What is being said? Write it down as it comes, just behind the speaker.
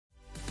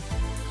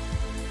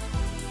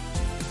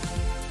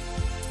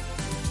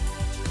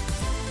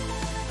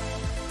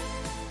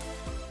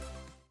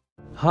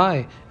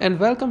Hi, and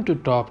welcome to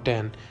Top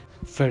 10.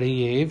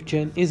 Fahriye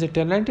Evcen is a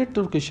talented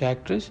Turkish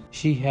actress.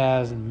 She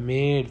has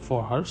made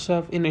for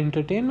herself in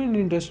entertainment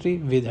industry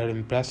with her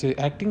impressive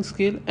acting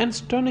skill and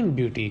stunning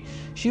beauty.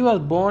 She was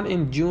born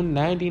in June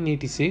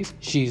 1986.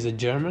 She is a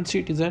German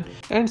citizen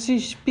and she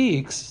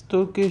speaks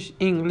Turkish,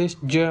 English,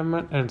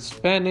 German, and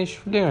Spanish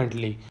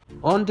fluently.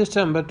 On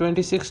December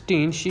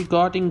 2016, she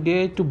got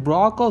engaged to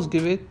Yaprak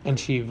Dökümü and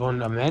she won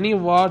many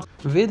awards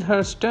with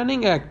her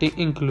stunning acting,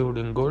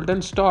 including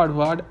Golden Star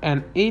Award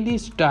and Eddie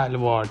Style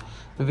Award.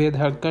 With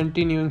her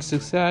continuing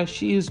success,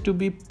 she is to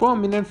be a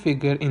prominent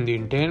figure in the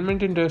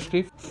entertainment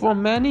industry for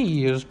many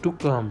years to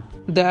come.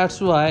 That's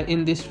why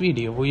in this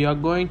video we are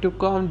going to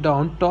count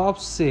down top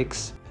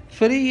 6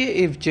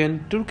 Fahriye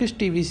Evcen Turkish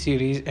TV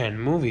series and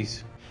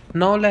movies.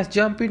 Now let's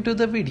jump into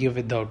the video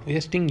without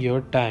wasting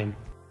your time.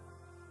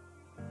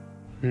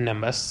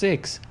 Number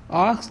 6.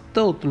 Ask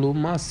Totlu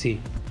Masi.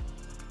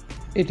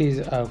 It is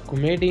a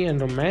comedy and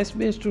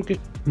romance-based Turkish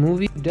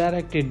movie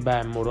directed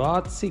by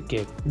Murat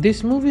Sikek.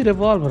 This movie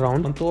revolves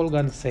around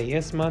Tolga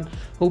Sayesman,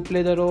 who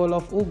played the role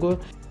of Ugur,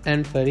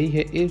 and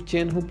Fahriye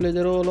Evcen, who played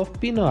the role of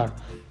Pinar.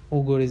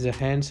 Ugur is a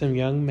handsome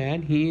young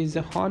man. He is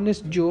a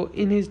honest Joe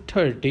in his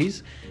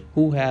 30s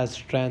who has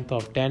strength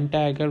of 10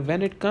 tiger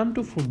when it comes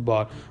to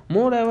football.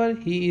 Moreover,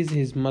 he is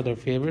his mother's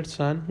favorite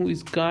son who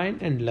is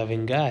kind and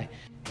loving guy.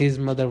 His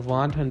mother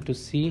wants him to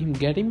see him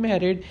getting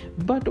married,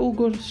 but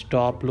Ugur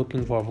stopped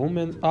looking for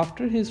women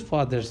after his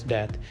father's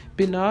death.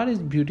 Pinar is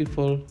a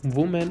beautiful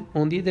woman.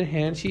 On the other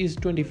hand, she is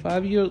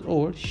 25 years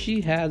old. She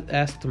has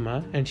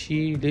asthma and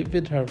she lives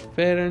with her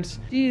parents.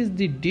 She is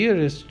the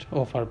dearest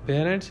of her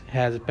parents,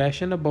 has a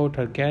passion about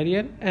her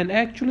career, and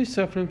actually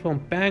suffering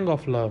from pang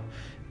of love.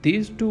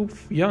 These two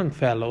young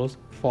fellows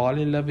fall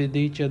in love with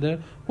each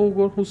other.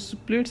 Ugur, who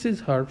splits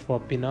his heart for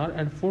Pinar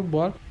and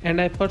football,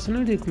 and I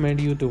personally recommend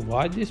you to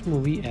watch this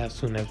movie as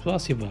soon as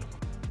possible.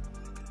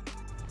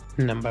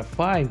 Number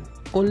 5.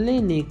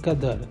 Olle Ne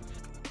Kadar.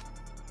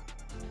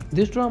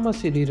 This drama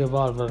series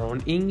revolves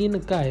around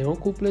Engin Akayo,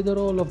 who played the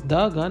role of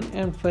Dagan,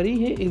 and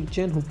Fahriye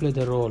Evcen, who played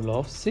the role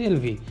of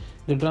Selvi.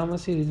 The drama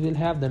series will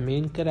have the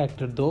main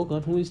character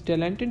Dogan, who is a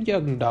talented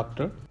young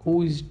doctor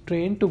who is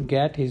trained to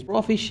get his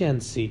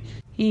proficiency.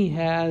 He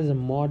has a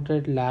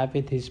moderate life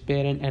with his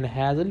parents and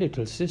has a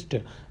little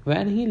sister.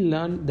 When he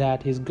learned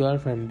that his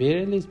girlfriend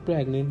Beryl is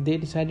pregnant, they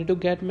decided to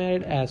get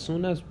married as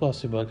soon as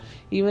possible.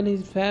 Even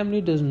his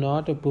family does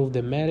not approve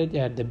the marriage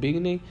at the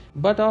beginning,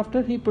 but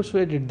after he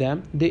persuaded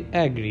them, they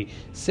agree.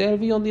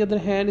 Selvi, on the other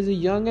hand, is a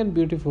young and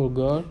beautiful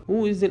girl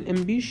who is an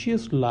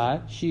ambitious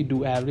life. She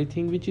do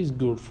everything which is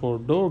good for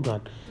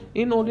Dogan.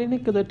 In Olle Ne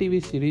Kadar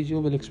TV series, you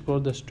will explore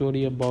the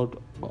story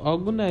about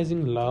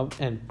organizing love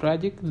and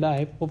tragic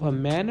life of a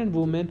man and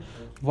woman.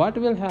 What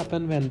will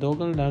happen when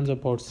Dogan learns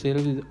about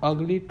Sylvie's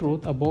ugly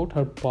truth about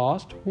her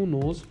past? Who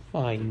knows?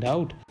 Find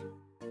out.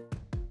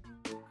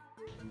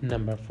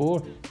 Number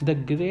 4. The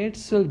Great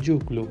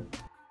Selçuklu.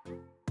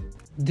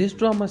 This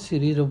drama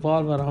series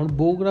revolves around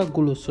Bogra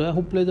Gulusoy,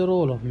 who played the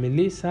role of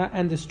Melissa,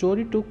 and the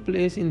story took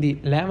place in the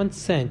 11th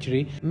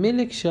century.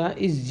 Melikşah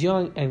is a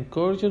young and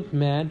courageous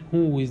man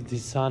who is the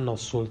son of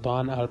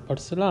Sultan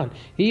Alparslan.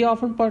 He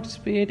often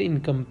participates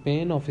in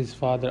campaign of his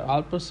father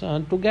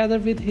Alparslan together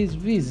with his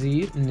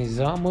vizier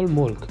Nizam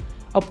ul-Mulk.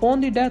 Upon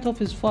the death of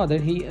his father,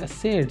 he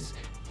ascends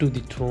to the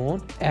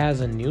throne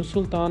as a new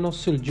Sultan of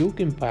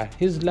Seljuk Empire.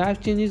 His life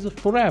changes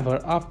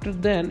forever after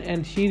then,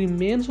 and he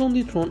remains on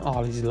the throne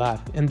all his life.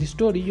 In the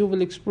story, you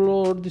will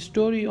explore the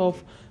story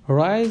of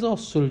rise of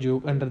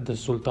Seljuk under the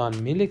Sultan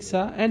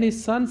Melikşah and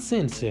his son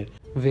Sensir.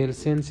 Will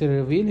Sensir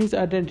reveal his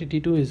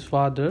identity to his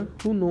father?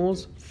 Who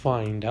knows?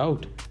 Find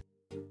out.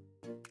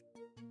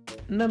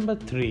 Number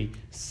 3.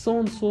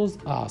 Sonso's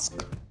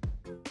Ask.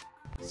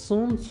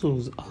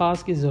 Sonso's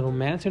Ask is a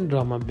romance and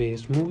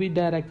drama-based movie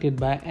directed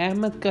by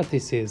Ahmet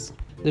Katises.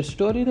 The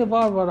story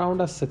revolves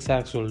around a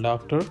successful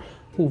doctor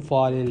who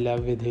falls in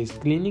love with his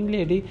cleaning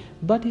lady,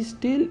 but is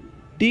still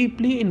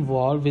deeply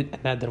involved with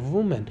another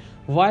woman.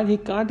 While he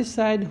can't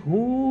decide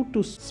who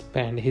to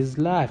spend his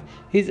life,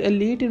 his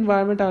elite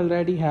environment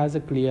already has a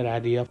clear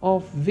idea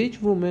of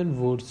which woman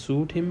would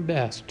suit him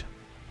best.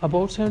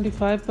 About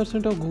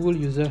 75% of Google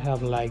users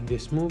have liked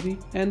this movie,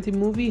 and the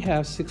movie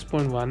has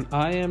 6.1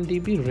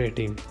 IMDb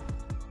rating.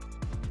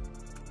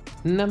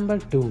 Number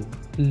 2.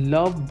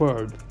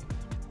 Lovebird.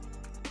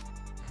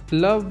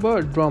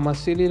 Lovebird drama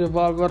series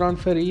revolves around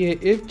Fahriye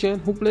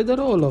Evcen, who played the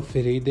role of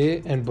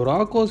Feride, and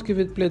Burak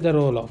Özçivit played the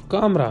role of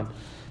Kamran.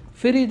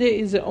 Feride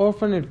is an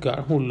orphaned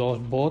girl who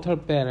lost both her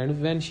parents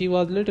when she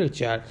was a little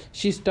child.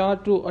 She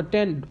started to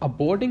attend a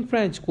boarding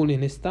French school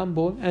in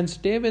Istanbul and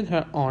stay with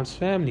her aunt's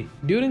family.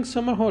 During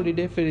summer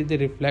holiday, Feride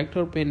reflects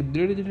her pain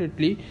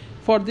diligently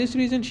For this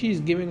reason, she is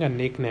given a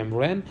nickname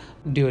Ren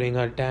during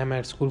her time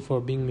at school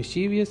for being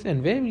mischievous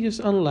and various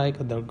unlike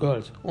other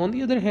girls. On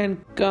the other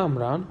hand,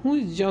 Kamran, who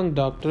is a young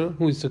doctor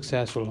who is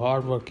successful,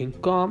 hardworking,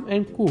 calm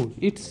and cool.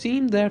 It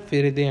seemed that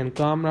Feride and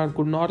Kamran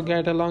could not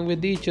get along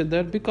with each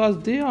other because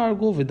they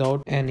argue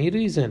without any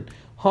reason.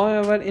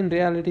 However, in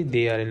reality,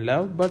 they are in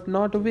love but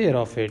not aware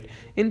of it.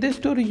 In this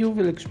story, you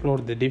will explore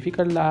the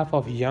difficult life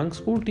of young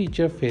school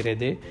teacher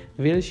Feride.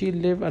 Will she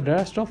live the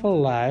rest of her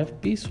life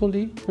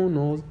peacefully? Who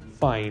knows?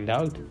 Find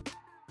out.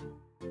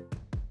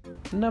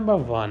 Number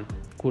 1.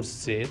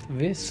 Kurset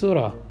ve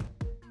Sura.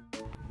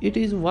 It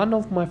is one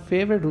of my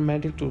favorite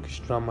romantic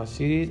Turkish drama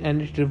series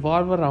and it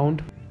revolves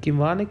around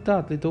Kivanik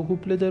Tatlito, who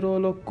played the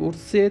role of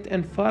Kurset,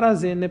 and Farah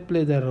Zeynep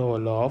played the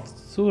role of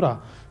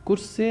Sura.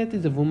 Kurset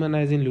is a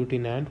womanizing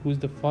lieutenant who is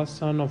the first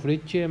son of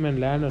rich chairman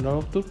landowner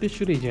of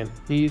Turkish region.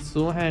 He is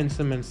so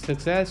handsome and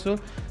successful.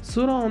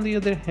 Sura, on the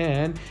other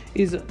hand,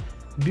 is a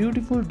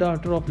beautiful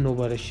daughter of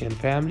noble Russian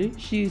family.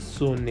 She is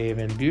so naive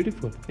and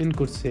beautiful. In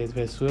Kurset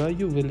ve Sura,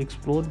 you will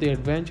explore the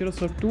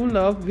adventures of two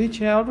love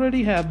which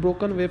already have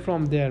broken away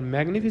from their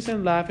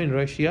magnificent life in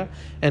Russia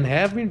and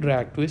have been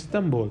dragged to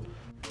Istanbul.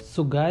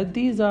 So guys,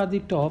 these are the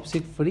top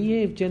 6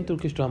 Fahriye Evcen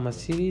Turkish drama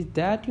series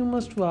that you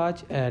must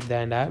watch. At the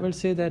end, I will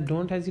say that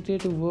don't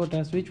hesitate to vote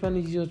us which one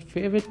is your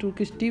favorite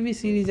Turkish TV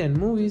series and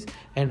movies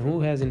and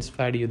who has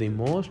inspired you the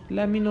most.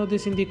 Let me know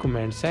this in the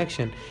comment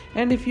section.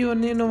 And if you are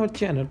new to our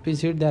channel,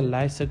 please hit that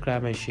like,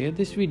 subscribe and share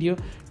this video.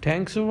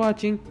 Thanks for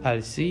watching.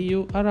 I'll see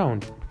you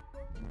around.